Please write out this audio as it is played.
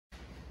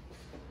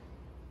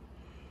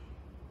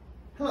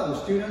Hello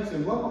students,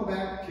 and welcome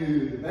back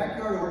to the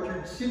Backyard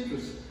Orchard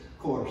Citrus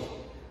course.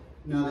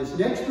 Now this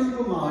next group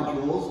of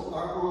modules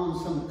are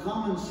on some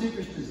common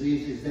citrus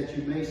diseases that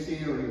you may see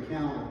or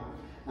encounter.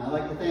 I'd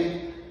like to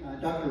thank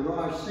Dr.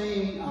 Raj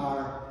Singh,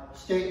 our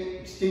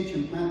State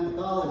Extension Plant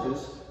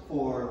Pathologist,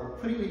 for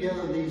putting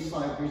together these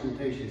slide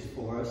presentations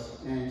for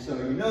us. And so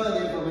you know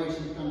the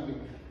information is going to be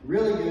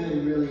really good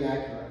and really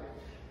accurate.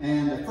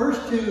 And the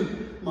first two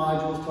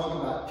modules talk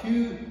about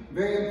two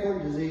very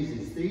important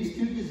diseases. These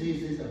two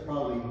diseases are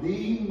probably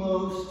the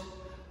most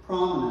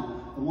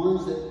prominent, the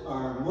ones that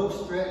are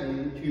most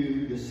threatening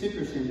to the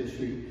citrus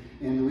industry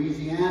in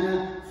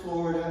Louisiana,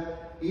 Florida,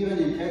 even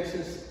in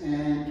Texas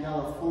and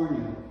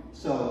California.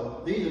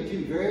 So these are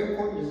two very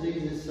important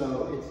diseases,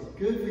 so it's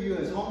good for you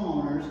as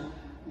homeowners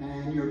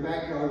and your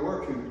backyard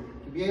orchard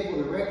to be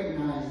able to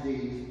recognize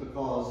these,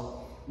 because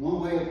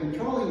one way of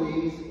controlling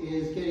these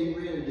is getting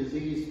rid of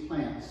diseased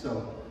plants.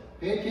 So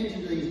pay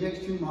attention to these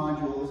next two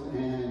modules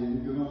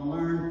and you're going to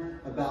learn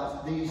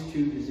about these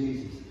two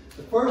diseases.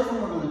 The first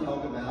one we're going to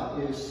talk about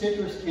is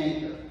citrus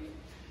canker.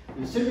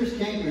 And citrus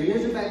canker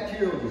is a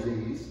bacterial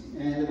disease,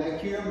 and the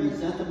bacterium is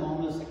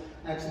Xanthomonas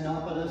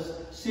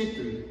actinopodus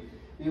citri.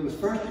 And it was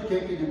first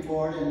detected in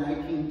Florida in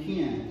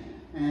 1910.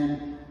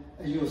 And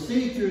as you'll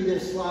see through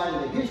this slide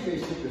of the history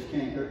of citrus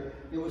canker,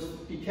 it was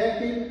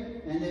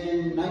detected, and then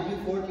in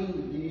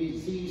 1914 the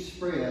disease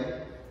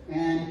spread,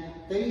 and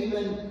they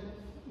even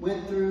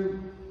went through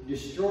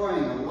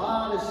destroying a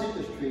lot of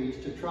citrus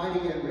trees to try to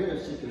get rid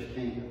of citrus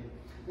canker.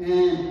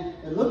 And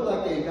it looked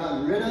like they had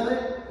gotten rid of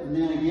it, and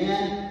then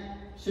again,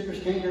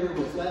 citrus canker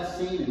was last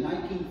seen in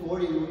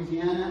 1940 in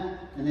Louisiana,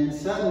 and then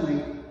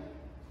suddenly,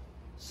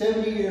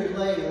 70 years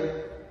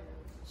later,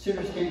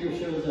 citrus canker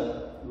shows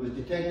up. It was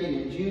detected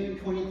in June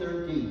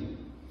 2013.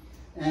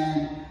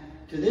 And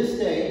to this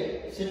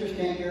day, citrus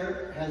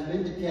canker has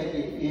been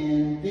detected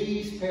in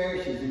these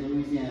parishes in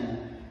Louisiana: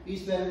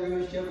 East Baton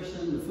Rouge,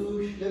 Jefferson,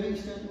 Lafourche,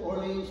 Livingston,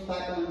 Orleans,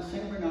 Plaquemine,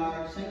 St.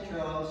 Bernard, St.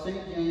 Charles,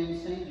 St.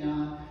 James, St.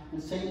 John,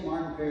 and St.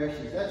 Martin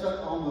parishes. That's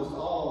almost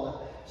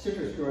all the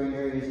citrus growing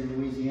areas in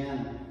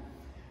Louisiana.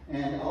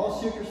 And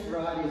all citrus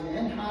varieties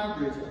and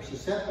hybrids are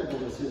susceptible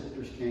to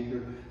citrus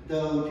canker,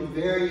 though to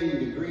varying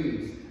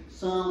degrees.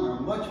 Some are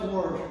much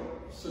more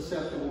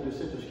susceptible to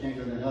citrus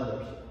canker than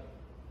others.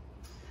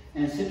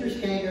 And citrus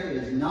canker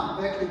is not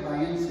vectored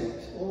by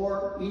insects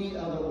or any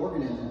other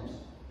organisms.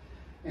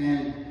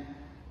 And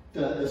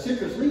the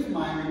citrus leaf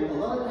miner, a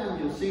lot of times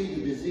you'll see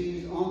the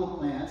disease on the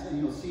plants, and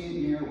you'll see it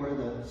near where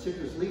the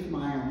citrus leaf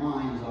miner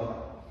mines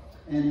are.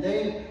 And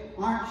they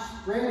aren't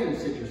spreading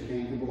citrus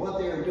canker, but what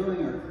they are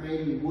doing are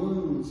creating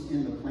wounds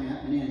in the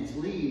plant and in its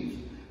leaves,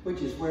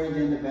 which is where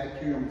then the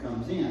bacterium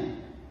comes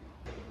in.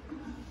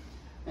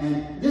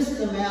 And this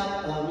is a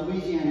map of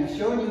Louisiana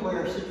showing you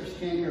where citrus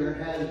canker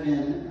has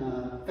been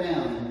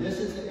found. And this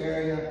is the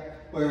area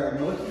where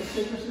most of the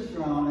citrus is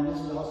grown, and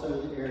this is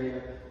also the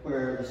area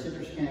where the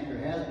citrus canker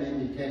has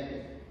been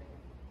detected.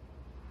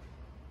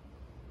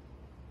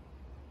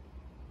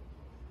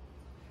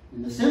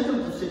 And the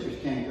symptoms of citrus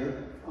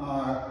canker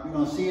are, you're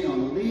going to see it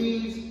on the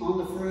leaves, on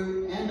the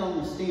fruit, and on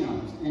the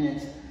stems. And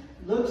it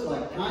looks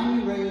like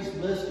tiny raised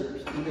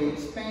blisters, and they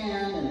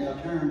expand and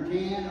they'll turn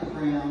tan or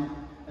brown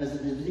as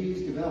the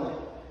disease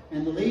develops.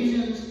 And the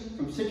lesions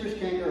from citrus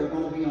canker are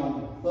going to be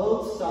on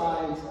both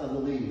sides of the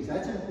leaves.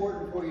 That's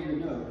important for you to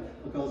know,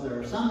 because there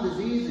are some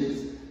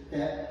diseases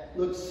that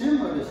look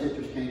similar to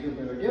citrus canker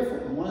but are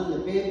different. And one of the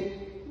big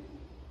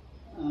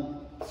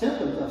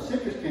symptoms of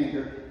citrus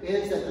canker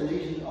is that the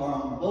lesions are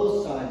on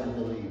both sides of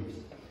the leaves.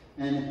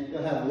 And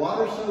they'll have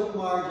water-soaked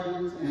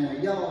margins and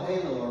a yellow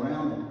halo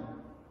around them.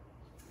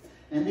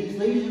 And these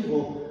lesions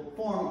will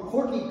form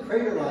corky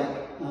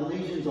crater-like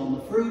lesions on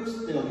the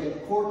fruits. They'll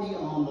get corky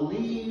on the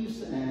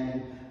leaves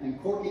and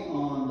corky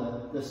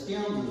on the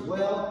stems as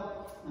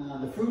well.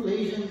 The fruit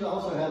lesions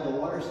also have the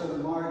water-soaked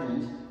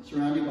margins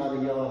surrounded by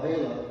the yellow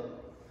halo.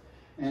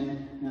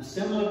 And now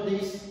similar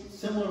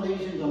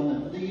lesions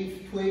on the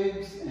leaf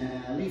twigs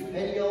and leaf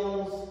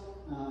petioles.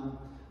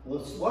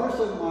 Those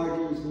water-soaked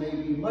margins may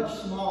be much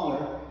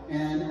smaller,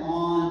 and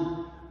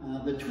on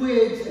the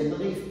twigs and the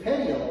leaf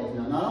petioles,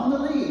 now not on the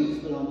leaves,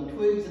 but on the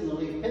twigs and the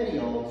leaf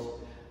petioles,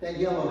 that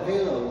yellow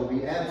halo will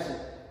be absent.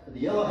 But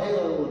the yellow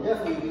halo will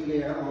definitely be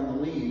there on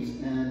the leaves,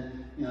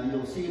 and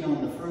you'll see it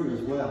on the fruit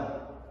as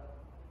well.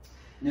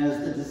 And as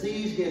the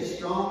disease gets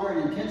stronger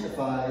and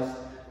intensifies,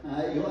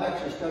 you'll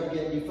actually start to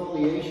get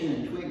defoliation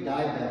and twig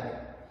dieback.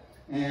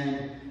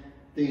 And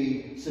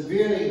the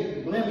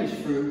severely blemished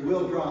fruit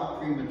will drop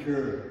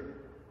prematurely.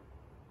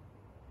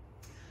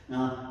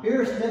 Now,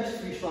 here's the next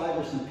few slides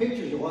with some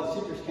pictures of what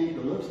citrus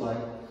canker looks like.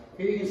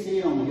 Here you can see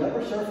it on the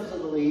upper surface of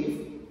the leaf,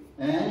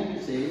 and you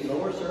can see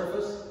lower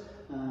surface.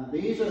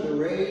 These are the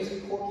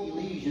raised corky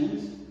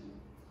lesions.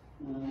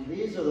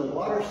 These are the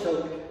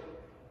water-soaked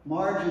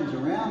margins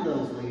around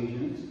those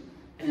lesions.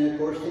 And of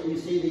course, then you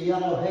see the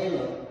yellow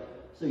halo.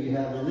 So you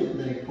have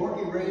the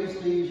corky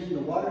raised lesion,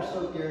 the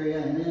water-soaked area,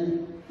 and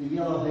then the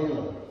yellow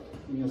halo.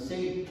 And you'll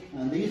see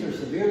these are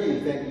severely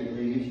infected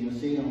leaves. You'll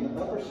see it on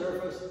the upper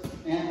surface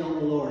and on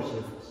the lower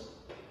surface.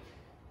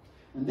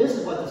 And this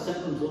is what the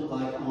symptoms look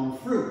like on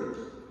fruit.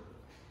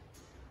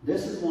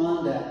 This is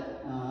one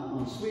that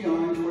on sweet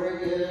orange, where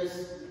it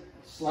is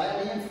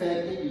slightly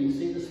infected. You can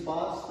see the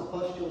spots, the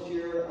pustules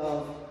here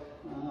of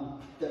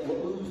that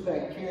will ooze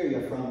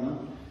bacteria from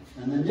them.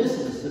 And then this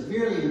is a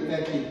severely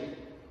infected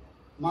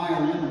Meyer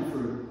lemon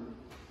fruit.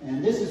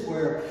 And this is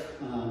where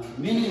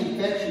many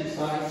infection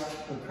sites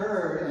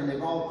occurred, and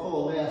they've all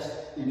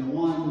coalesced into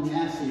one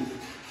massive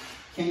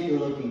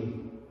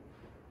canker-looking.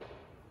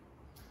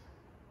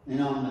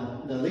 And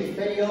on the leaf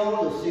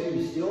petiole, you'll see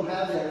you still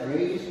have that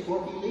raised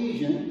corky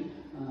lesion,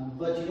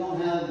 but you don't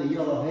have the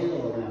yellow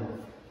halo around it.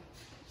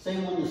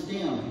 Same on the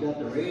stem. You've got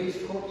the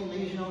raised corky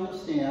lesion on the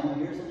stem.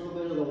 Here's a little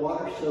bit of the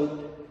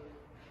water-soaked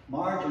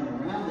margin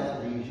around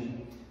that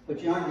lesion,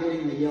 but you aren't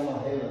getting the yellow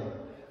halo.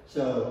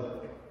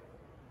 So,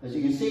 as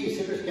you can see,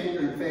 citrus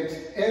canker infects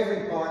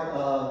every part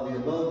of the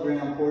above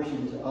ground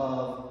portions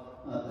of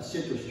a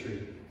citrus tree.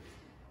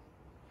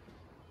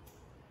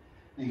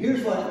 And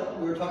here's what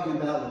we're talking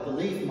about with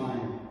the leaf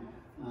miner.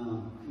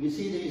 You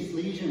see these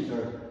lesions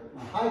are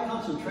a high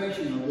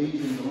concentration of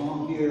lesions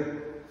along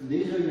here. And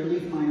these are your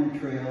leaf miner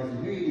trails,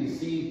 and here you can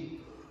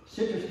see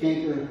citrus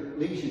canker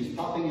lesions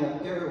popping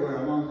up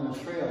everywhere along those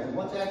trails. And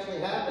what's actually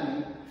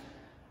happening,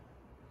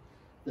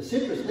 the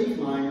citrus leaf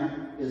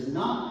miner is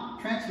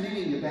not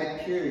transmitting the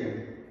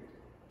bacteria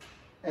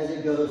as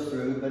it goes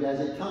through, but as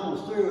it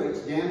tunnels through,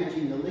 it's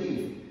damaging the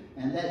leaf.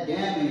 And that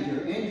damage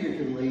or injury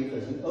to the leaf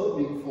is an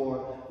opening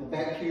for the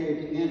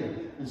bacteria to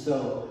enter. And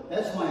so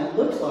that's why it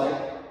looks like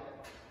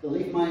the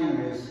leaf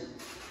miner is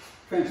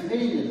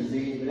transmitting the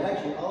disease, but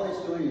actually all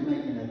it's doing is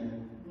making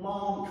a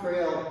long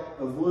trail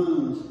of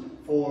wounds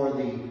for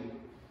the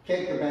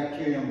canker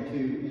bacterium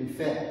to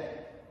infect.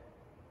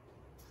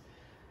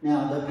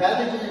 Now, the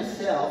pathogen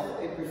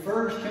itself, it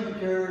prefers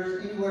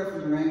temperatures anywhere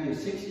from the range of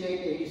 68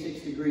 to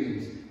 86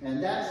 degrees.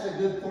 And that's a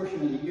good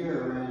portion of the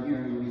year around here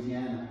in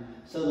Louisiana,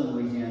 southern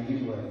Louisiana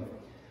anyway.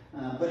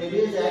 But it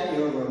is active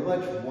over a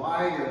much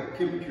wider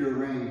temperature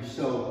range.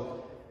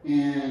 So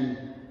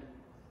in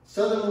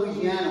southern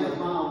Louisiana with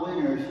mild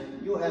winters,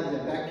 you'll have the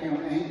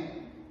bacterium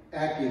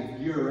active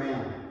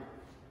year-round.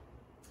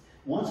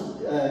 Once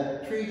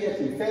a tree gets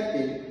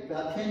infected,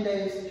 about 10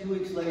 days, 2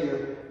 weeks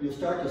later, you'll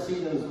start to see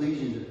those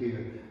lesions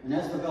appear. And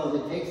that's because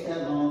it takes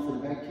that long for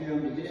the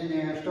bacterium to get in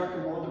there, start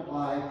to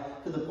multiply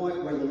to the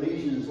point where the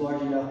lesion is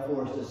large enough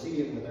for us to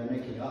see it with our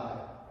naked eye.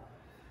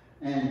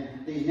 And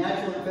these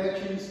natural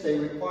infections, they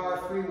require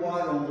free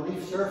water on the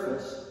leaf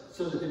surface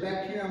so that the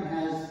bacterium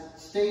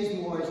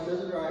stays moist,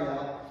 doesn't dry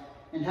out,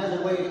 and has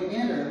a way to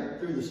enter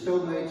through the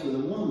stomates or the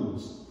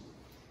wounds.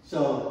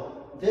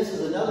 So this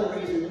is another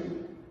reason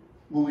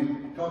when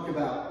we talked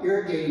about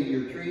irrigating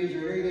your trees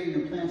or irrigating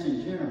your plants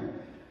in general.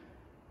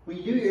 When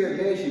you do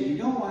irrigation, you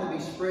don't want to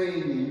be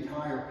spraying the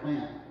entire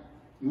plant.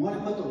 You want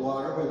to put the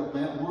water where the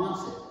plant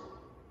wants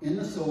it, in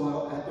the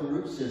soil at the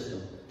root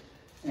system.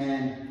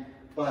 And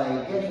by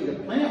getting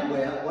the plant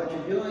wet, what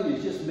you're doing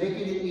is just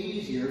making it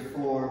easier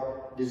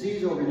for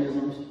disease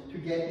organisms to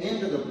get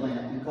into the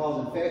plant and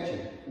cause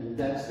infection. And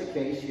that's the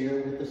case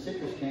here with the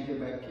citrus canker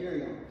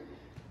bacterium.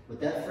 With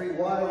that free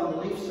water on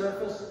the leaf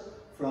surface,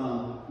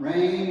 from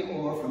rain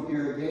or from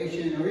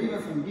irrigation or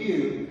even from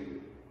dew,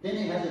 then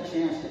it has a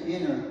chance to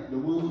enter the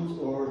wounds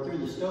or through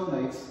the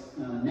stomates,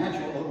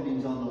 natural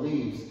openings on the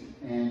leaves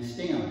and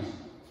stems.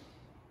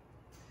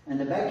 And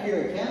the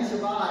bacteria can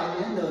survive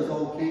in those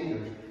old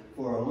cankers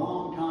for a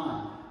long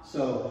time.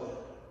 So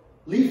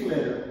leaf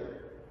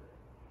litter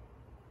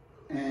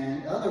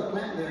and other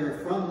plant litter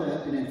from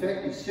an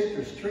infected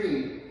citrus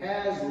tree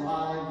has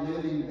live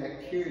living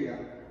bacteria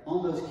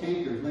on those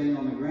cankers laying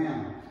on the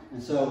ground.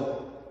 And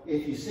so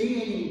if you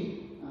see any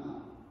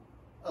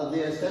of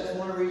this, that's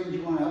one of the reasons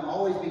you want to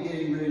always be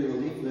getting rid of the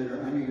leaf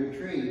litter under your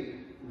tree,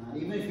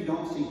 even if you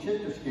don't see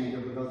citrus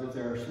canker, because if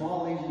there are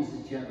small lesions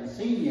that you haven't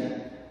seen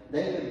yet,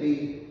 they could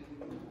be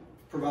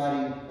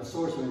providing a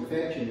source of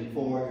infection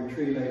for your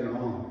tree later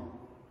on.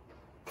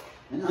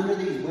 And under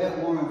these wet,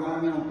 warm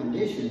environmental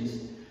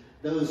conditions,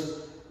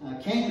 those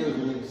cankers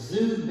will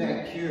exude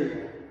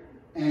bacteria,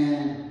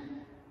 and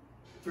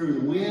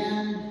through the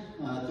wind,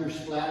 through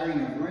splattering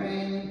of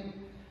rain,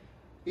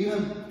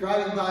 even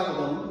driving by with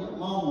a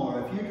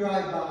lawnmower, if you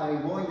drive by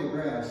mowing the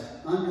grass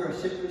under a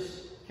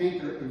citrus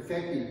canker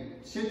infected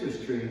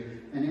citrus tree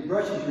and it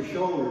brushes your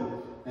shoulder,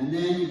 and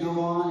then you go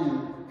on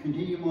and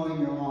continue mowing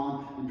your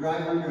lawn and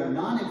drive under a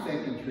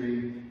non-infected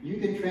tree, you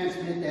can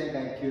transmit that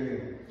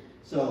bacteria.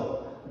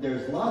 So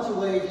there's lots of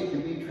ways it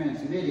can be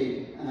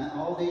transmitted.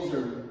 All these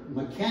are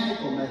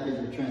mechanical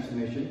methods of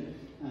transmission.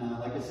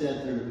 Like I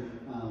said, through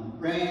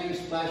rain,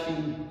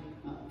 splashing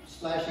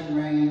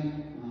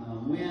rain,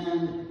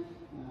 wind,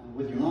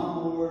 with your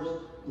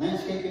lawnmowers,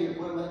 landscaping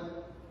equipment,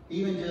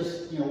 even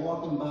just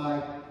walking by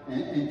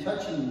and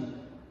touching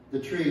the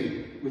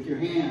tree with your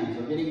hands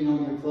or getting it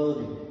on your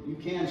clothing. You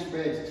can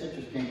spread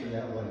citrus canker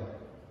that way.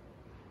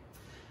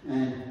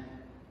 And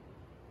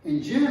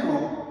in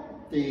general,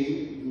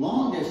 the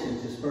long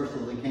distance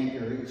dispersal of the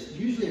canker, it's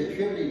usually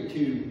attributed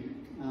to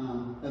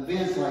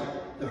events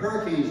like the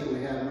hurricanes that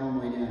we have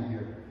normally down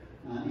here.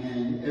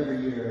 in every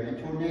year,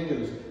 and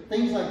tornadoes,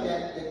 things like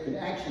that that could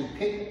actually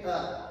pick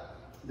up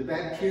the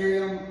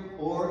bacterium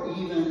or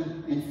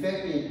even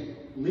infected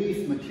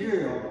leaf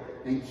material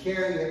and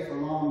carry it for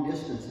long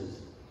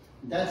distances.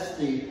 That's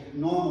the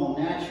normal,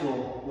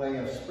 natural way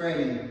of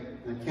spreading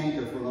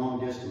canker for long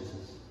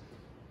distances.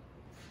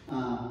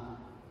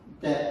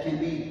 That can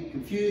be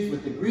confused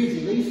with the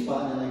greasy leaf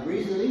spot. Now, the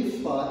greasy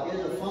leaf spot is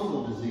a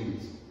fungal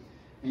disease.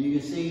 And you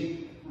can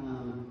see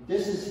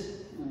this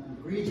is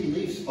greasy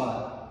leaf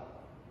spot.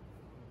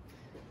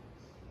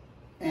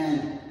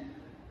 And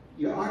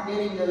you aren't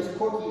getting those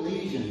corky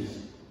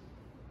lesions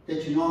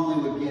that you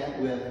normally would get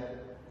with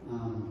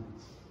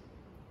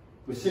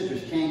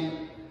citrus canker.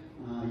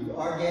 You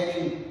are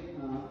getting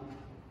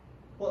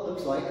what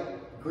looks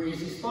like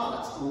greasy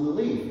spots on the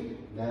leaf.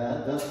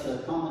 That's the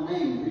common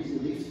name, greasy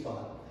leaf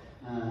spot.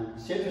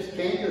 Citrus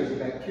canker is a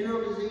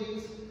bacterial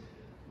disease.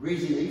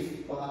 Greasy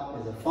leaf spot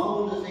is a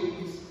fungal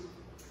disease.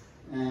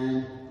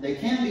 And they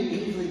can be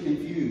easily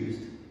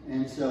confused.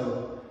 And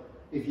so,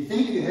 if you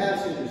think you have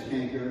citrus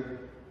canker,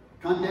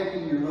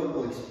 contacting your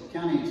local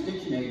county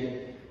extension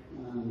agent,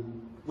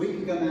 we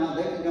can come out,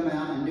 they can come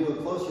out and do a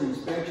closer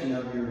inspection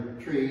of your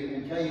tree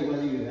and tell you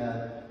whether you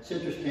have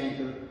citrus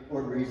canker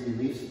or greasy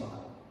leaf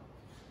spot.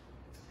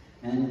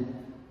 And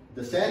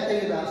the sad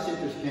thing about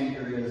citrus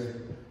canker is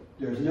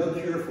there's no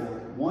cure for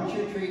it. Once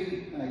your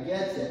tree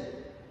gets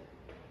it,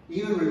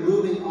 even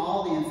removing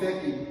all the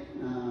infected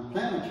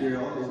plant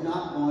material is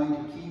not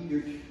going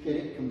to get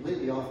it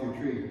completely off your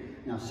tree.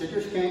 Now,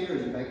 citrus canker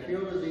is a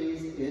bacterial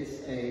disease.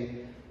 It's a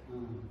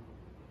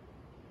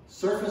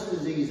surface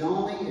disease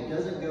only. It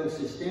doesn't go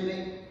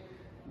systemic.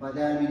 By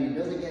that I mean it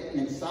doesn't get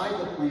inside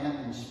the plant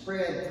and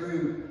spread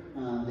through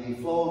the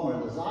phloem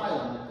or the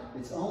xylem.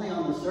 It's only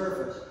on the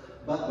surface.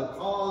 But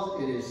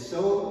because it is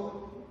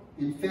so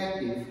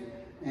infective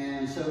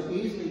and so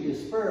easily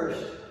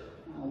dispersed,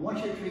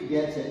 once your tree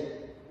gets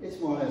it, it's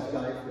more or less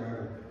got it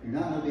forever. You're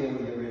not going to be able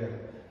to get rid of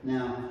it.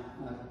 Now,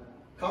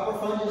 copper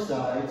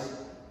fungicides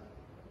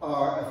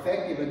are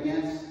effective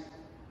against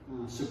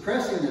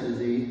suppressing the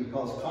disease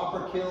because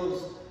copper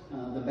kills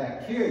the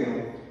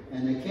bacterium,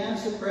 and they can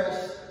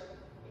suppress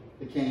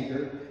the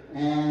canker.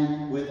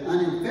 And with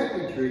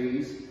uninfected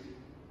trees,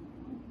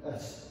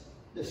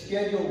 the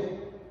scheduled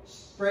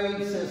spray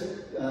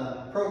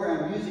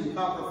program using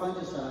copper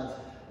fungicides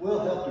will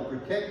help to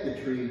protect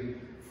the tree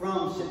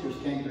from citrus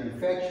canker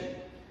infection.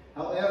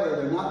 However,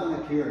 they're not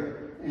going to cure it.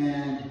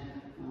 And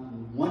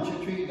once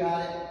your tree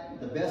got it,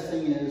 the best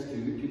thing is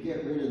to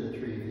get rid of the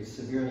tree if it's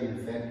severely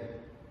infected.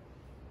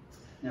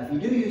 Now, if you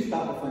do use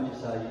copper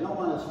fungicide, you don't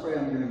want to spray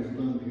them during the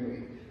bloom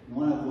period. You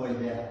want to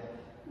avoid that.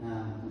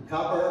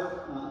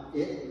 Copper,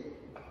 it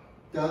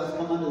does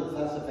come under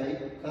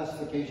the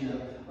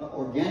classification of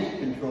organic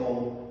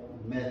control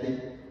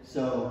method.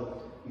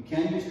 So you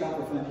can use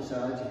copper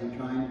fungicides if you're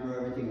trying to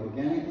grow everything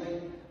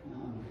organically.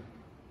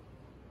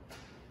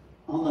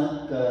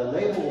 On the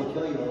label will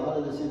tell you a lot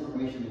of this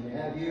information that we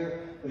have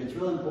here, but it's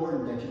really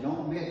important that you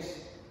don't mix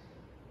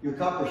your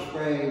copper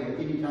spray with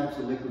any types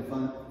of liquid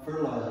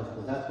fertilizers,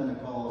 because that's going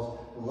to cause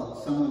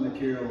some of the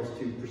materials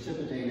to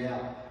precipitate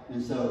out.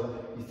 And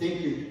so you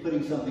think you're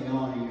putting something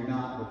on and you're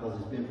not, because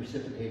it's been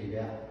precipitated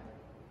out.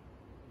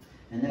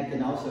 And that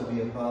can also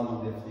be a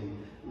problem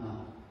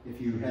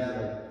if you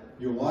have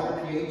your water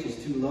pH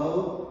is too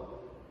low.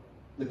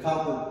 The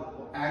copper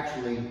will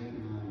actually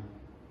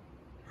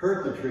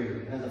hurt the tree.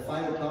 It has a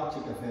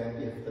phytotoxic effect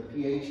if the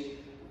pH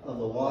of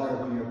the water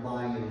when you're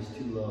applying it is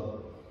too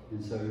low.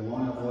 And so you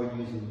want to avoid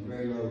using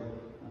very low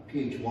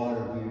pH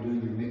water when you're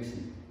doing your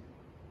mixing.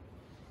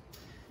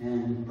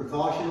 And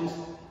precautions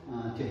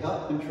to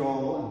help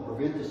control and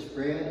prevent the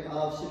spread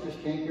of citrus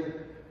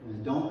canker.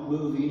 Don't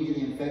move any of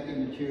the infected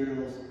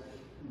materials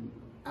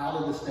out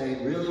of the state.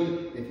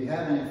 Really, if you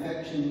have an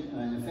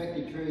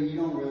infected tree, you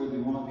don't really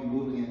want to be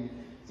moving it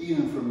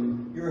even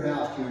from your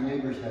house to your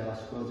neighbor's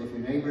house, because if your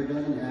neighbor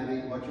doesn't have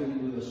it, what you're going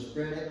to do is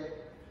spread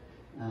it.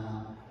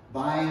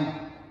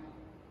 Buying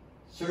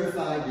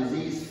certified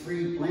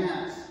disease-free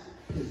plants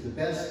is the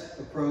best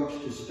approach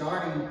to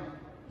starting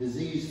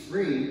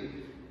disease-free.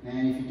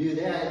 And if you do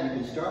that, you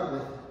can start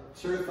with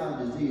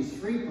certified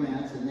disease-free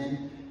plants, and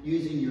then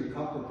using your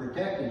copper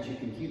protectants, you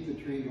can keep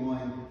the tree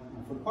going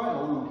for quite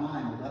a long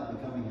time without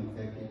becoming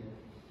infected.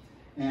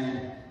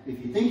 And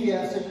if you think you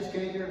have citrus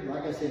canker,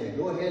 like I said,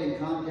 go ahead and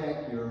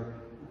contact your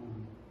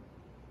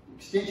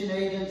extension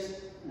agents,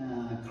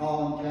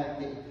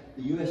 contact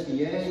the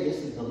USDA. This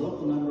is the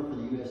local number for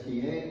the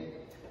USDA.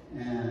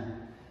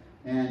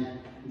 And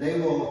they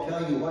will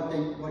tell you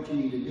what you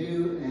need to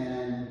do,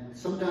 and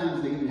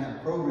sometimes they even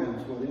have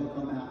programs where they'll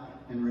come out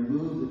and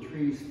remove the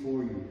trees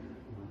for you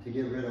to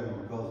get rid of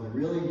them, because we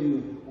really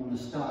do want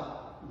to stop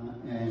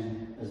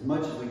and as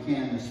much as we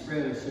can the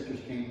spread of citrus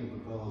canker,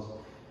 because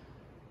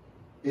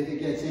if it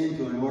gets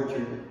into an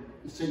orchard,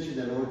 essentially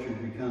that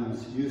orchard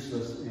becomes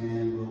useless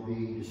and will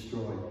be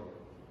destroyed.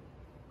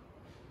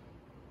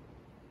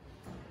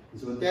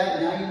 And so with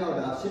that, now you know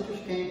about citrus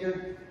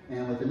canker.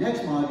 And with the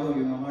next module,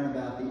 you're going to learn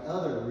about the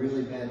other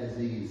really bad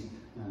disease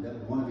that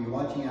we want to be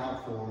watching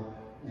out for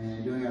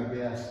and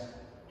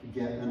to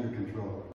get under control.